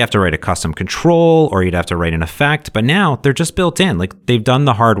usually have to write a custom control or you'd have to write an effect, but now they're just built in. Like they've done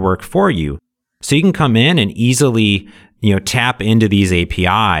the hard work for you. So you can come in and easily, tap into these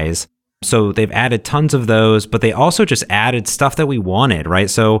APIs. So they've added tons of those, but they also just added stuff that we wanted, right?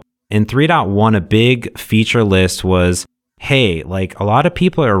 So in 3.1, a big feature list was, hey, like a lot of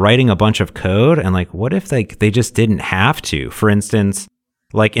people are writing a bunch of code and like, what if they just didn't have to? For instance,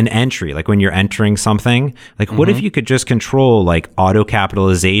 like an entry, like when you're entering something, like what if you could just control like auto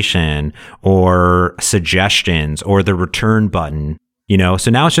capitalization or suggestions or the return button?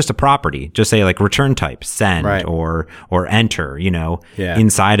 So now it's just a property. Just say like return type, send, right, or enter,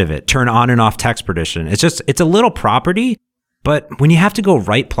 inside of it. Turn on and off text partition. It's a little property, but when you have to go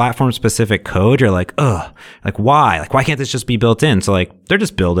write platform specific code, you're like, ugh, like why? Like why can't this just be built in? So like they're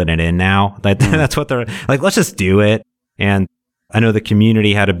just building it in now. That's what they're like, let's just do it. And I know the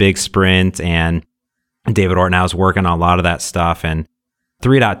community had a big sprint and David Ortnow is working on a lot of that stuff. And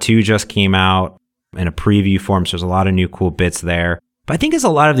 3.2 just came out in a preview form. So there's a lot of new cool bits there. But I think it's a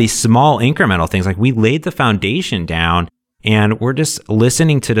lot of these small incremental things. Like we laid the foundation down and we're just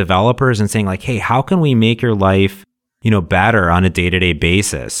listening to developers and saying like, hey, how can we make your life, better on a day-to-day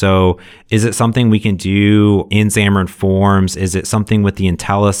basis? So is it something we can do in Xamarin Forms? Is it something with the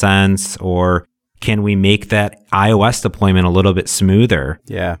IntelliSense, or can we make that iOS deployment a little bit smoother?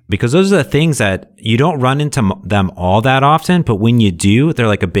 Yeah. Because those are the things that you don't run into them all that often, but when you do, they're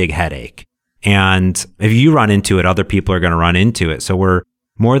like a big headache. And if you run into it, other people are going to run into it. So we're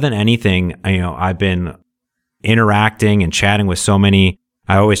more than anything, I've been interacting and chatting with so many.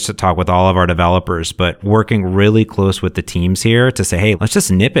 I always talk with all of our developers, but working really close with the teams here to say, hey, let's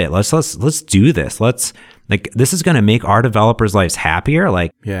just nip it. Let's do this. This is going to make our developers' lives happier.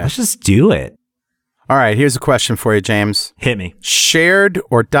 Let's just do it. All right. Here's a question for you, James. Hit me. Shared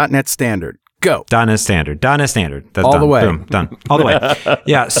or .NET Standard? Go. .NET Standard. That's all done. the way. Boom, done. All the way.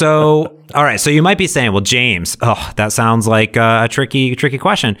 Yeah. So, all right. So you might be saying, well, James, that sounds like a tricky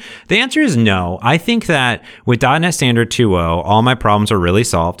question. The answer is no. I think that with .NET Standard 2.0, all my problems are really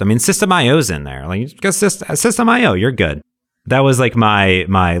solved. I mean, System.io's in there. Like, System.io, you're good. That was like my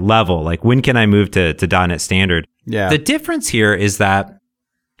level. Like, when can I move to .NET Standard? Yeah. The difference here is that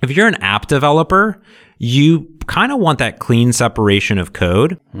if you're an app developer, you kind of want that clean separation of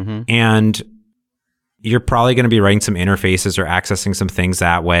code. And you're probably going to be writing some interfaces or accessing some things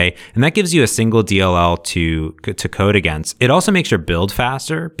that way. And that gives you a single DLL to code against. It also makes your build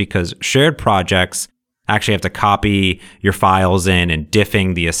faster because shared projects actually have to copy your files in, and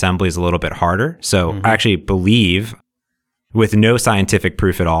diffing the assembly is a little bit harder. So I actually believe, with no scientific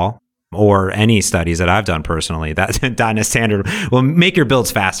proof at all, or any studies that I've done personally, that .NET Standard will make your builds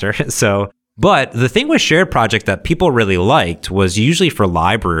faster. But the thing with shared project that people really liked was usually for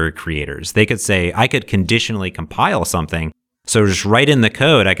library creators. They could say, I could conditionally compile something. So just write in the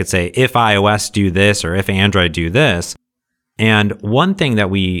code, I could say, if iOS do this, or if Android do this. And one thing that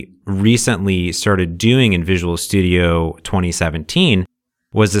we recently started doing in Visual Studio 2017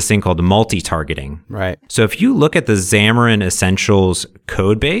 was this thing called multi-targeting. Right. So if you look at the Xamarin Essentials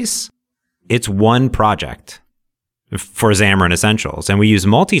code base, it's one project for Xamarin Essentials. And we use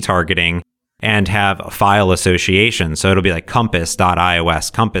multi-targeting and have a file association. So it'll be like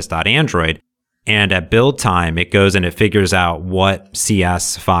compass.iOS, compass.android. And at build time, it goes and it figures out what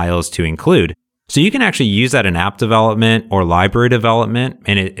CS files to include. So you can actually use that in app development or library development,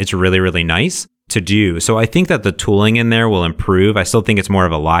 and it's really, really nice to do. So I think that the tooling in there will improve. I still think it's more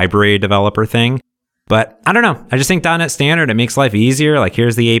of a library developer thing. But I don't know. I just think .NET Standard, it makes life easier. Like,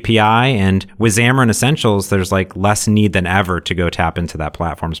 here's the API. And with Xamarin Essentials, there's like less need than ever to go tap into that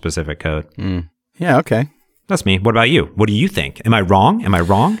platform-specific code. Yeah, okay. That's me. What about you? What do you think? Am I wrong?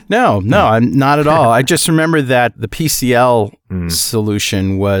 No, I'm not at all. I just remember that the PCL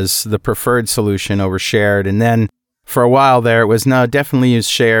solution was the preferred solution over shared. And then for a while there, it was, no, definitely use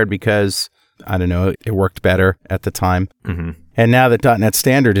shared because, I don't know, it worked better at the time. And now that .NET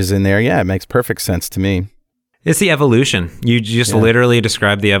Standard is in there, yeah, it makes perfect sense to me. It's the evolution. You just literally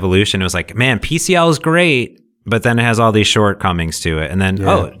described the evolution. It was like, man, PCL is great, but then it has all these shortcomings to it. And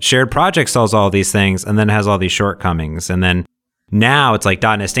then, shared project solves all these things, and then it has all these shortcomings. And then now it's like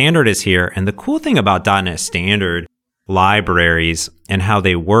 .NET Standard is here. And the cool thing about .NET Standard libraries and how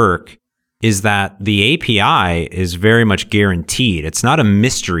they work is that the API is very much guaranteed. It's not a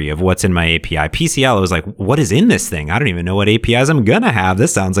mystery of what's in my API. PCL was like, what is in this thing? I don't even know what APIs I'm going to have.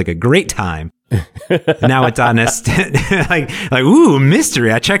 This sounds like a great time. Now with .NET, like, ooh,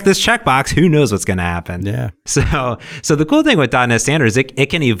 mystery. I checked this checkbox. Who knows what's going to happen? Yeah. So the cool thing with .NET Standard is it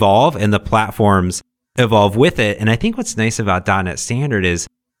can evolve, and the platforms evolve with it. And I think what's nice about .NET Standard is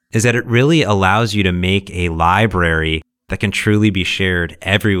that it really allows you to make a library that can truly be shared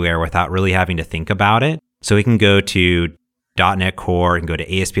everywhere without really having to think about it. So we can go to .NET Core, and go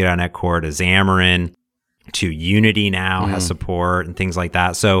to ASP.NET Core, to Xamarin, to Unity now has support and things like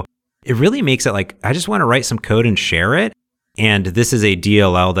that. So it really makes it like, I just want to write some code and share it. And this is a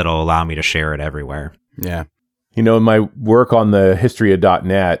DLL that'll allow me to share it everywhere. Yeah. You know, in my work on the history of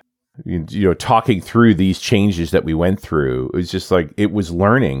 .NET, you know, talking through these changes that we went through, it was just like, it was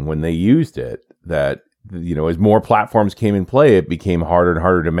learning when they used it that, you know, as more platforms came in play, it became harder and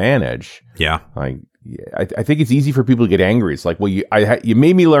harder to manage. Yeah. Like, I think it's easy for people to get angry. It's like, well, you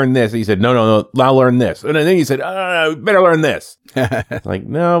made me learn this. And you said, no, now learn this. And then you said, oh, no, better learn this. Like,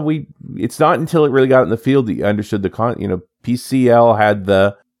 no, it's not until it really got in the field that you understood PCL had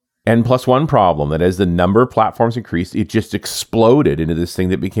the N+1 problem, that as the number of platforms increased, it just exploded into this thing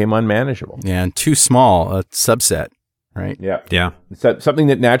that became unmanageable. Yeah, and too small a subset, right? Yeah. Yeah. It's something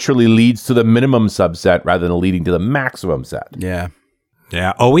that naturally leads to the minimum subset rather than leading to the maximum set. Yeah.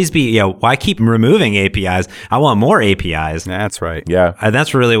 Yeah. Always be, why keep removing APIs? I want more APIs. That's right. Yeah. And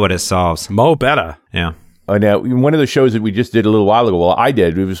that's really what it solves. Mo better. Yeah. Now, one of the shows that we just did a little while ago, well, I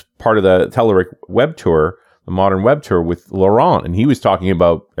did, it was part of the Telerik web tour, the modern web tour with Laurent, and he was talking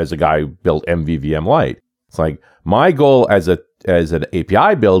about, as a guy who built MVVM Lite, it's like, my goal as an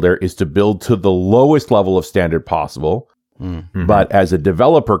API builder is to build to the lowest level of standard possible. Mm-hmm. But as a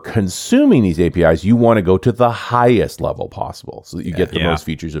developer consuming these APIs, you want to go to the highest level possible so that you get the most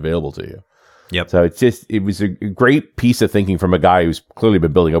features available to you. Yep. So it was a great piece of thinking from a guy who's clearly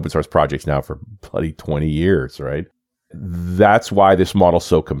been building open source projects now for bloody 20 years, right? That's why this model's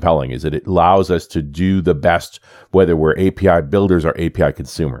so compelling, is that it allows us to do the best, whether we're API builders or API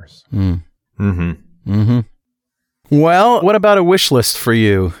consumers. Mm-hmm. Mm-hmm. Well, what about a wish list for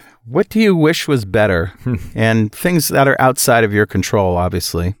you? What do you wish was better? And things that are outside of your control,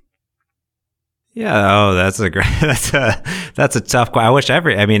 obviously. Yeah. Oh, that's a tough question.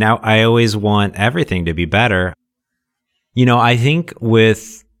 I always want everything to be better. I think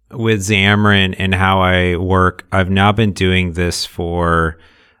with Xamarin and how I work, I've now been doing this for,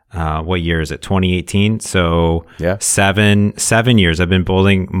 what year is it? 2018. So 7 years. I've been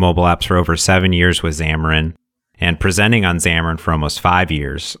building mobile apps for over 7 years with Xamarin and presenting on Xamarin for almost 5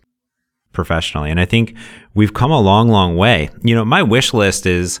 years professionally. And I think we've come a long, long way. My wish list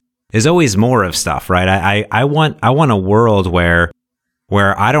is is always more of stuff, right? I want a world where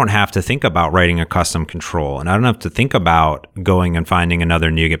I don't have to think about writing a custom control, and I don't have to think about going and finding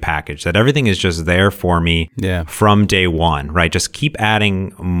another NuGet package, that everything is just there for me from day one, right? Just keep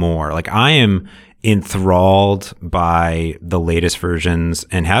adding more. Like, I am enthralled by the latest versions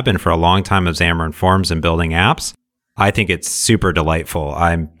and have been for a long time of Xamarin Forms and building apps. I think it's super delightful.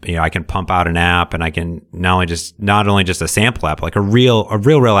 I can pump out an app, and I can not only just a sample app, like a real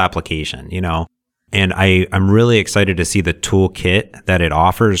application, And I'm really excited to see the toolkit that it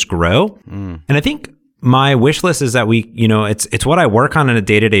offers grow. And I think my wish list is that it's what I work on a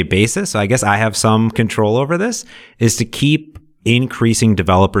day-to-day basis. So I guess I have some control over this, is to keep increasing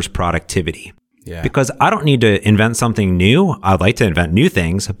developers' productivity. Yeah. Because I don't need to invent something new. I'd like to invent new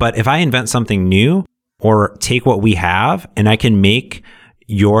things, but if I invent something new or take what we have and I can make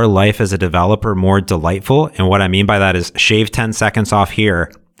your life as a developer more delightful, and what I mean by that is shave 10 seconds off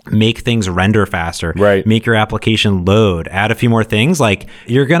here, make things render faster, right? Make your application load, add a few more things, like,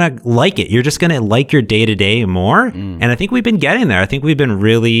 you're going to like it. You're just going to like your day-to-day more. And I think we've been getting there. I think we've been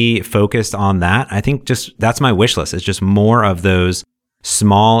really focused on that. I think just that's my wish list, is just more of those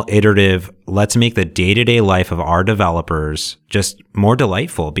small, iterative, let's make the day-to-day life of our developers just more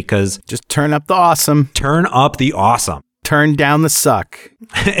delightful, because just turn up the awesome. Turn up the awesome. Turn down the suck.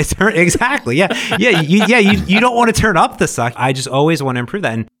 Exactly. Yeah. You don't want to turn up the suck. I just always want to improve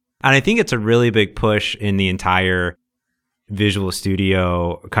that. And I think it's a really big push in the entire Visual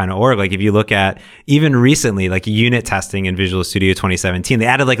Studio kind of org. Like, if you look at even recently, like unit testing in Visual Studio 2017, they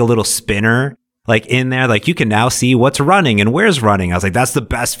added like a little spinner like in there, like you can now see what's running and where's running. I was like, that's the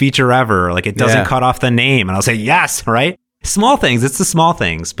best feature ever. Like, it doesn't cut off the name. And I'll say, yes, right? Small things. It's the small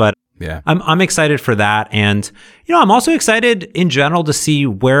things. But yeah, I'm excited for that. And, I'm also excited in general to see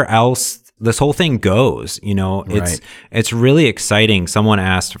where else this whole thing goes. It's really exciting. Someone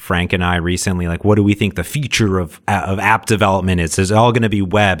asked Frank and I recently, like, what do we think the future of app development is? Is it all going to be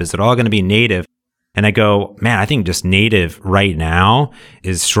web? Is it all going to be native? And I go, man, I think just native right now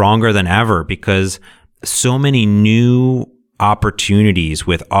is stronger than ever, because so many new opportunities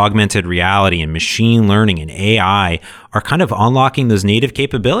with augmented reality and machine learning and AI are kind of unlocking those native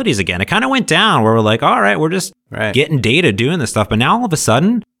capabilities again. It kind of went down where we're like, all right, we're just getting data doing this stuff. But now all of a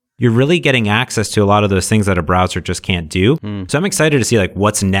sudden, you're really getting access to a lot of those things that a browser just can't do. So I'm excited to see, like,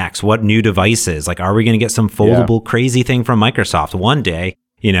 what's next, what new devices, like, are we going to get some foldable crazy thing from Microsoft one day?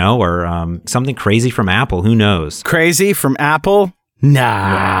 Or something crazy from Apple. Who knows? Crazy from Apple?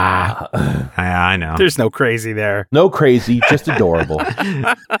 Nah. I know. There's no crazy there. No crazy, just adorable.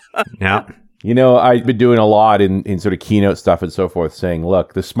 Yeah. I've been doing a lot in sort of keynote stuff and so forth, saying,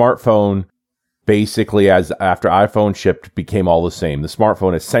 look, the smartphone basically, as after iPhone shipped, became all the same. The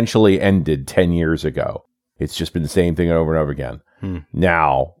smartphone essentially ended 10 years ago. It's just been the same thing over and over again.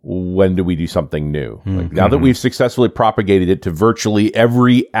 Now, when do we do something new? Like, now that we've successfully propagated it to virtually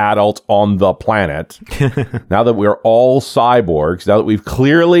every adult on the planet, now that we're all cyborgs, now that we've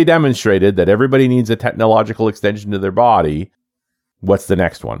clearly demonstrated that everybody needs a technological extension to their body, what's the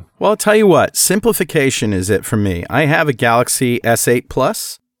next one? Well, I'll tell you what, simplification is it for me. I have a Galaxy S8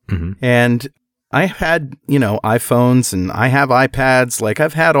 Plus, and I've had, iPhones, and I have iPads. Like,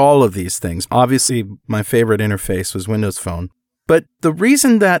 I've had all of these things. Obviously, my favorite interface was Windows Phone. But the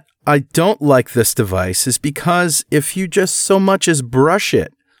reason that I don't like this device is because if you just so much as brush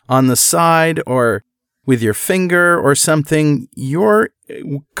it on the side or with your finger or something,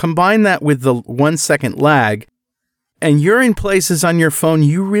 combine that with the 1 second lag, and you're in places on your phone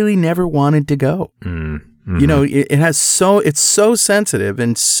you really never wanted to go. It's so sensitive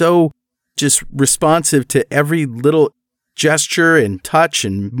and so just responsive to every little gesture and touch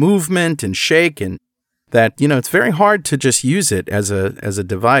and movement and shake, and that, it's very hard to just use it as a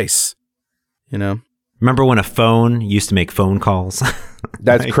device, Remember when a phone used to make phone calls?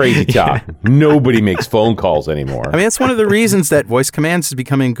 That's crazy talk. Nobody makes phone calls anymore. I mean, that's one of the reasons that voice commands is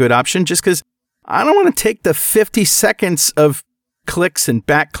becoming a good option, just because I don't want to take the 50 seconds of clicks and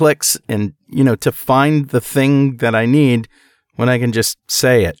back clicks and, to find the thing that I need when I can just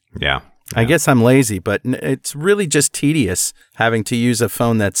say it. Yeah. I guess I'm lazy, but it's really just tedious having to use a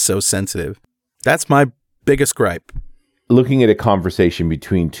phone that's so sensitive. That's my biggest gripe. Looking at a conversation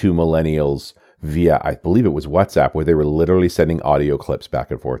between two millennials via, I believe it was WhatsApp, where they were literally sending audio clips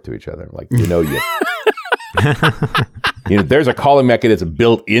back and forth to each other. Like, there's a calling mechanism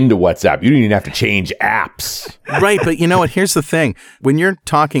built into WhatsApp. You don't even have to change apps. Right, but you know what? Here's the thing. When you're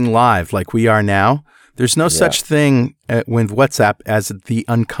talking live like we are now, there's no such thing with WhatsApp as the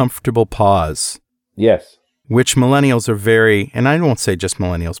uncomfortable pause. Yes. Which millennials are very, and I won't say just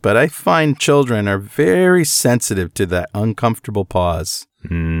millennials, but I find children are very sensitive to that uncomfortable pause.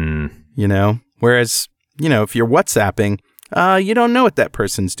 You know? Whereas, you know, if you're WhatsApping, you don't know what that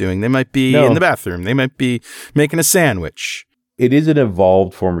person's doing. They might be in the bathroom. They might be making a sandwich. It is an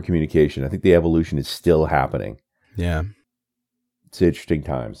evolved form of communication. I think the evolution is still happening. Yeah. It's interesting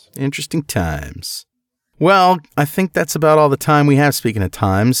times. Interesting times. Well, I think that's about all the time we have, speaking of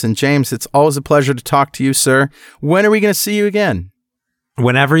times. And James, it's always a pleasure to talk to you, sir. When are we going to see you again?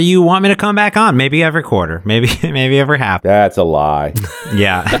 Whenever you want me to come back on, maybe every quarter, maybe every half. That's a lie.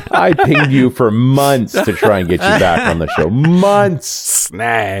 Yeah. I pinged you for months to try and get you back on the show. Months.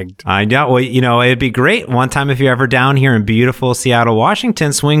 Snagged. I know. Well, you know, it'd be great one time if you're ever down here in beautiful Seattle,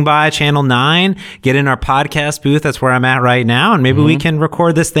 Washington, swing by Channel 9, get in our podcast booth. That's where I'm at right now. And maybe we can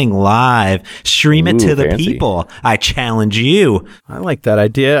record this thing live, stream it to the people. I challenge you. I like that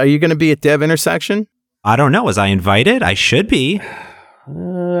idea. Are you going to be at Dev Intersection? I don't know. Was I invited? I should be.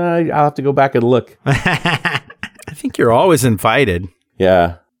 I'll have to go back and look. I think you're always invited.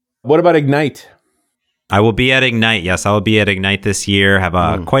 Yeah. What about Ignite? I will be at Ignite. Yes, I will be at Ignite this year.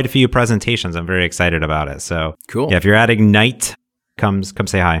 Have quite a few presentations. I'm very excited about it. So cool. Yeah, if you're at Ignite, come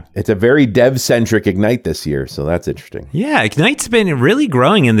say hi. It's a very dev-centric Ignite this year, so that's interesting. Yeah, Ignite's been really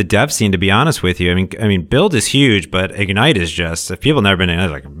growing in the dev scene, to be honest with you. I mean, Build is huge, but Ignite is just, if people have never been in it,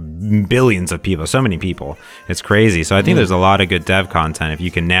 like billions of people, so many people. It's crazy. So I think there's a lot of good dev content if you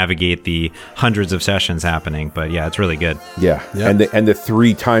can navigate the hundreds of sessions happening. But yeah, it's really good. Yeah, yep. and the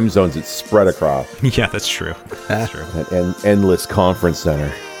 3 time zones it's spread across. Yeah, that's true. That's true. That endless conference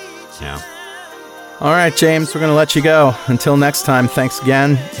center. Yeah. All right, James, we're going to let you go. Until next time, thanks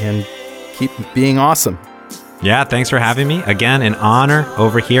again, and keep being awesome. Yeah, thanks for having me. Again, an honor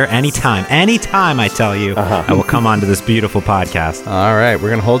over here. Anytime, I tell you, I will come onto this beautiful podcast. All right, we're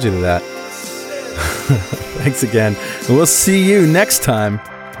going to hold you to that. Thanks again. And we'll see you next time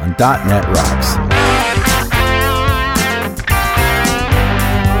on .NET Rocks.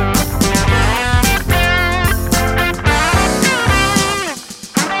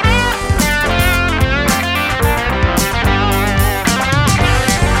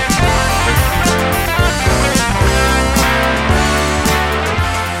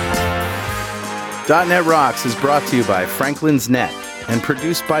 .NET Rocks is brought to you by Franklin's Net and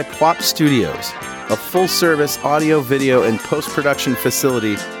produced by Plop Studios, a full-service audio, video, and post-production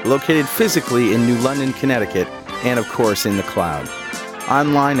facility located physically in New London, Connecticut, and of course in the cloud.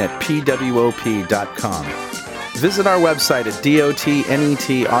 Online at pwop.com. Visit our website at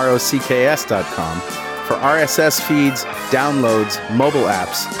dotnetrocks.com for RSS feeds, downloads, mobile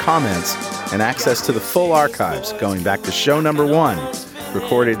apps, comments, and access to the full archives going back to show number 1.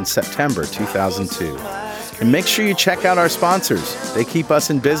 Recorded in September 2002. And make sure you check out our sponsors. They keep us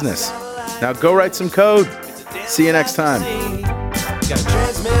in business. Now go write some code. See you next time.